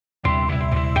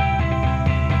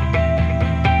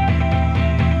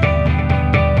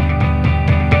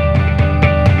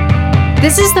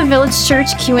This is the Village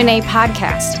Church Q&A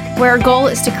podcast, where our goal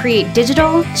is to create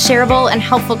digital, shareable, and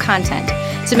helpful content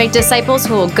to make disciples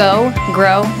who will go,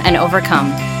 grow, and overcome.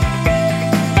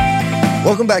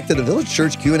 Welcome back to the Village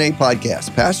Church Q&A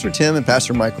podcast. Pastor Tim and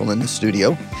Pastor Michael in the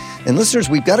studio. And listeners,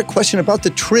 we've got a question about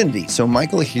the Trinity. So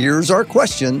Michael, here's our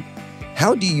question.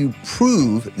 How do you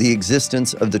prove the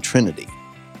existence of the Trinity?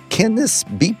 Can this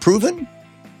be proven?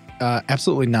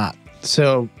 Absolutely not.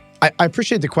 So I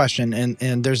appreciate the question,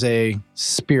 and there's a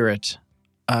spirit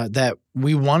that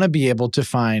we want to be able to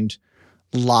find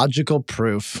logical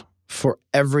proof for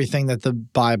everything that the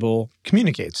Bible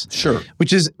communicates. Sure.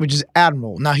 Which is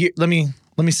admirable. Now, here, let me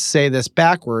say this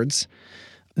backwards.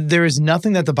 There is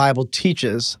nothing that the Bible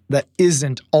teaches that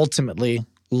isn't ultimately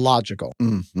logical.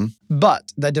 Mm-hmm.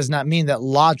 But that does not mean that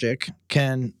logic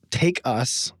can take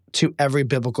us to every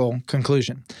biblical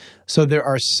conclusion. So there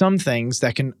are some things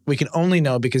that we can only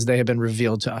know because they have been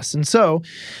revealed to us. And so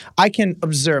I can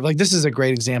observe, like this is a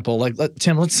great example. Like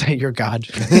Tim, let's say you're God.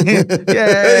 Yeah,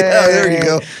 there you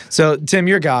go. So Tim,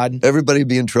 you're God. Everybody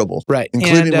be in trouble. Right.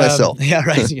 Including myself. Yeah,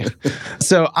 right. Yeah.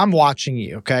 So I'm watching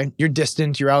you, okay? You're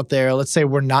distant, you're out there. Let's say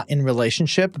we're not in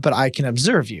relationship, but I can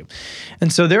observe you.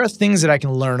 And so there are things that I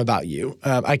can learn about you.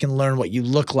 I can learn what you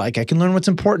look like. I can learn what's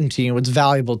important to you, what's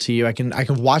valuable to you. I can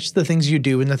watch the things you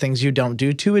do and the things you don't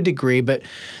do to a degree, but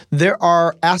there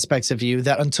are aspects of you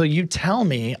that until you tell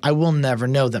me, I will never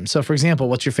know them. So for example,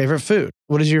 what's your favorite food?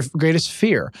 What is your greatest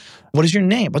fear? What is your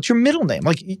name? What's your middle name?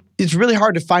 Like, it's really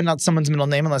hard to find out someone's middle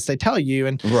name unless they tell you.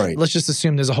 And right. Let's just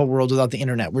assume there's a whole world without the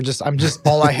internet. I'm just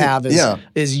all I have is,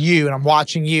 is you, and I'm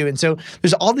watching you. And so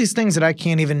there's all these things that I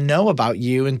can't even know about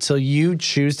you until you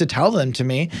choose to tell them to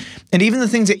me. And even the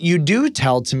things that you do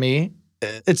tell to me,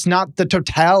 it's not the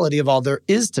totality of all there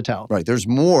is to tell. Right. There's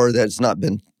more that's not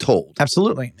been told.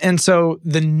 Absolutely. And so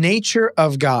the nature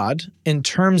of God in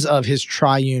terms of his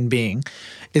triune being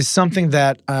is something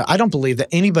that I don't believe that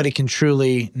anybody can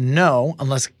truly know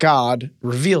unless God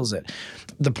reveals it.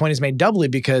 The point is made doubly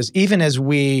because even as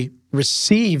we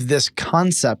receive this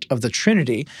concept of the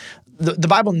Trinity, the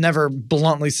Bible never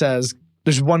bluntly says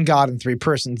there's one God in three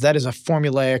persons. That is a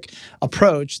formulaic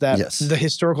approach that the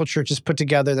historical church has put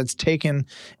together that's taken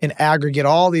in aggregate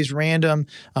all these random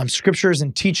scriptures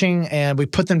and teaching, and we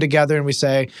put them together and we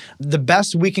say, the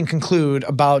best we can conclude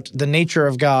about the nature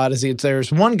of God is that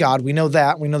there's one God. We know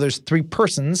that. We know there's three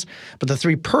persons, but the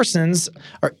three persons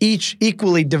are each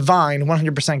equally divine,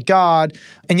 100% God,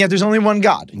 and yet there's only one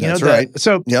God. That's right.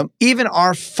 So even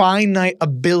our finite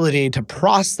ability to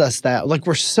process that, like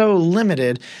we're so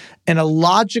limited, and a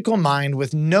logical mind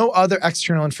with no other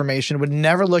external information would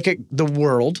never look at the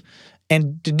world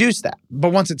and deduce that. But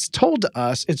once it's told to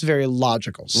us, it's very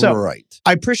logical. So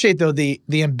I appreciate, though, the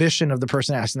ambition of the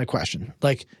person asking the question.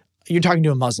 Like, you're talking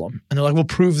to a Muslim, and they're like, well,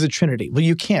 prove the Trinity. Well,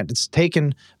 you can't. It's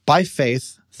taken by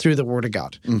faith through the Word of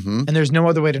God. Mm-hmm. And there's no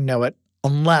other way to know it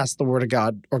unless the Word of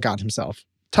God or God himself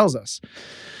tells us.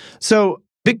 So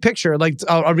big picture, like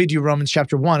I'll read you Romans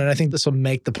chapter 1, and I think this will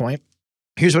make the point.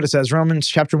 Here's what it says, Romans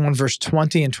chapter 1, verse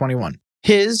 20 and 21.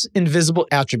 His invisible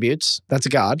attributes, that's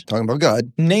God. Talking about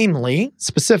God. Namely,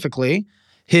 specifically,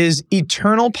 his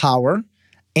eternal power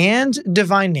and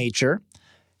divine nature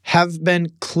have been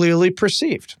clearly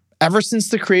perceived ever since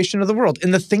the creation of the world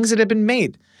in the things that have been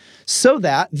made, so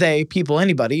that they, people,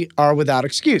 anybody, are without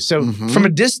excuse. So from a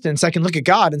distance, I can look at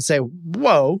God and say,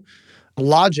 whoa,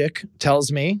 logic tells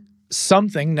me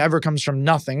something never comes from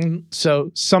nothing,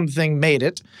 so something made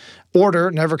it.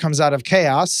 Order never comes out of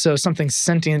chaos, so something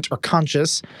sentient or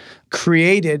conscious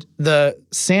created the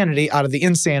sanity out of the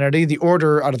insanity, the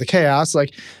order out of the chaos.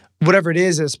 Like, whatever it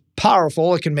is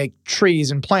powerful. It can make trees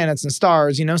and planets and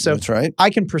stars, So that's right. I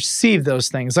can perceive those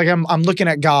things. Like I'm looking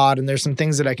at God, and there's some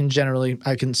things that I can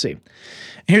see. And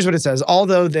here's what it says.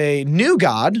 Although they knew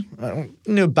God,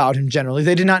 knew about him generally,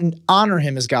 they did not honor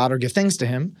him as God or give thanks to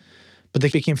him, but they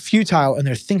became futile in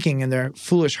their thinking, and their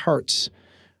foolish hearts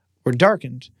were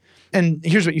darkened. And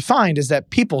here's what you find is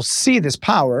that people see this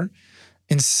power,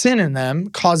 and sin in them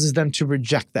causes them to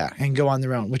reject that and go on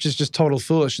their own, which is just total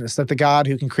foolishness. That the God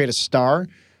who can create a star,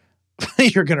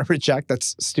 you're going to reject.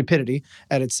 That's stupidity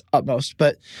at its utmost.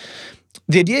 But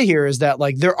the idea here is that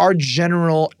like there are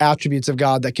general attributes of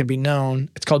God that can be known.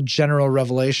 It's called general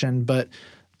revelation, but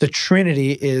the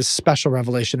Trinity is special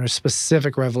revelation or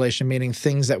specific revelation, meaning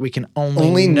things that we can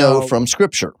only know from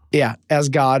Scripture. Yeah, as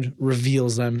God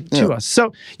reveals them to us.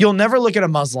 So you'll never look at a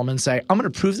Muslim and say, I'm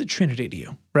going to prove the Trinity to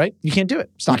you, right? You can't do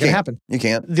it. It's not going to happen. You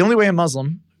can't. The only way a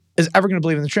Muslim is ever going to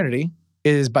believe in the Trinity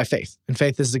is by faith. And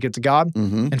faith is the gift of God.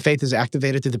 And faith is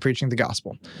activated through the preaching of the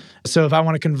gospel. So if I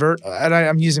want to convert, and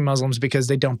I'm using Muslims because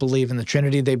they don't believe in the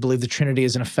Trinity. They believe the Trinity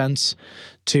is an offense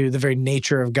to the very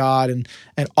nature of God. And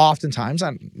oftentimes,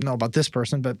 I don't know about this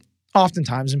person, but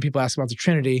oftentimes when people ask about the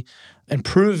Trinity and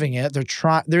proving it,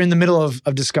 they're in the middle of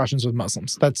discussions with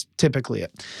Muslims. That's typically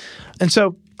it. And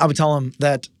so I would tell them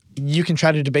that you can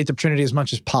try to debate the Trinity as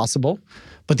much as possible,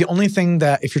 but the only thing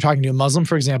that, if you're talking to a Muslim,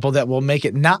 for example, that will make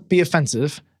it not be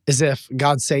offensive is if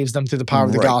God saves them through the power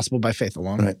of the gospel by faith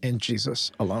alone, in Jesus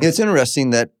alone. It's interesting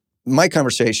that my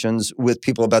conversations with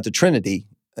people about the Trinity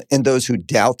and those who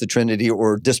doubt the Trinity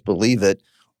or disbelieve it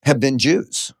have been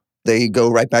Jews. They go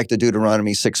right back to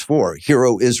Deuteronomy 6:4. Hear,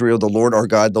 O Israel, the Lord our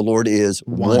God, the Lord is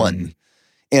one.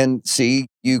 And see,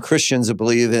 you Christians that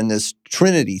believe in this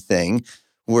Trinity thing,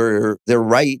 where they're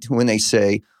right when they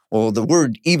say, well,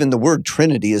 even the word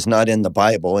Trinity is not in the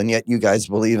Bible, and yet you guys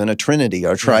believe in a Trinity,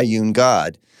 our triune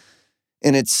God.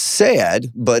 And it's sad,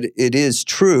 but it is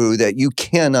true that you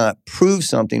cannot prove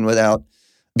something without,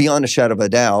 beyond a shadow of a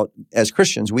doubt, as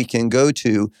Christians, we can go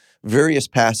to various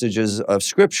passages of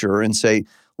Scripture and say,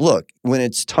 look, when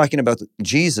it's talking about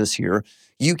Jesus here,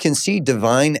 you can see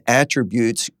divine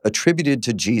attributes attributed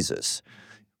to Jesus.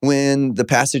 When the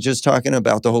passage is talking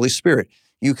about the Holy Spirit,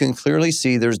 you can clearly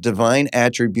see there's divine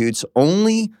attributes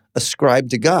only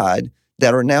ascribed to God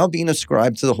that are now being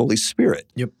ascribed to the Holy Spirit.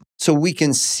 Yep. So we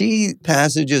can see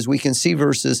passages, we can see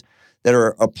verses that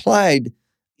are applied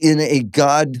in a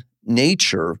God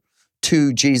nature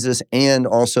to Jesus and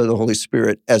also the Holy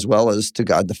Spirit, as well as to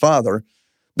God the Father.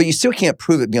 But you still can't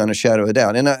prove it beyond a shadow of a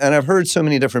doubt. And I've heard so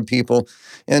many different people,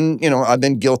 and I've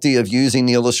been guilty of using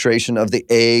the illustration of the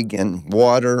egg and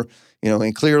water.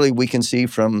 And clearly we can see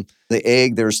from the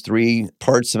egg, there's 3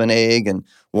 parts of an egg, and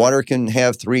water can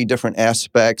have 3 different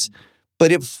aspects,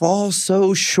 but it falls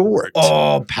so short.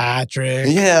 Oh, Patrick.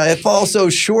 Yeah, it falls so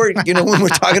short. When we're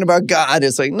talking about God,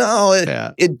 it's like, no,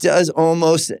 it does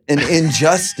almost an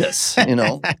injustice,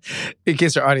 In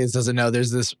case our audience doesn't know, there's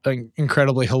this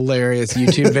incredibly hilarious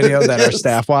YouTube video that our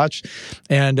staff watch.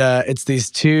 And it's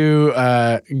these 2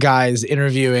 guys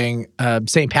interviewing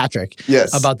St. Patrick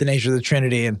about the nature of the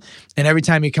Trinity. And every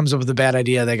time he comes up with a bad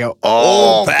idea, they go,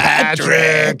 oh,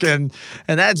 Patrick. And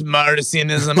that's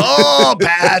Marcionism. Oh,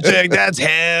 Patrick, that's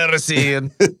heresy.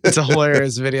 And it's a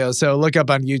hilarious video. So look up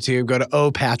on YouTube, go to Oh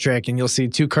Patrick, and you'll see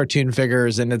 2 cartoon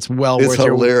figures, and it's well worth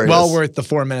the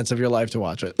 4 minutes of your life to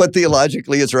watch it. But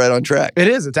theologically, it's right on track. It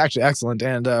is. It's actually excellent.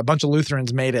 And a bunch of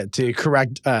Lutherans made it to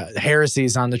correct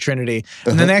heresies on the Trinity.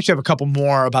 And then they actually have a couple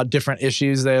more about different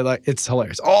issues. It's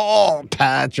hilarious. Oh,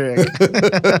 Patrick.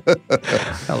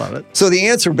 I love it. So the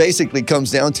answer basically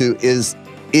comes down to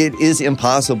it is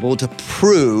impossible to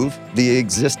prove the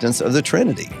existence of the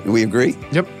Trinity. Do we agree?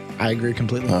 Yep, I agree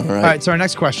completely. All right. All right, so our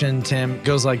next question, Tim,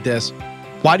 goes like this.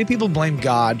 Why do people blame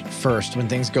God first when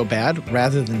things go bad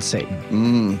rather than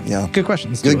Satan? Yeah. Good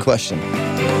question. Good question.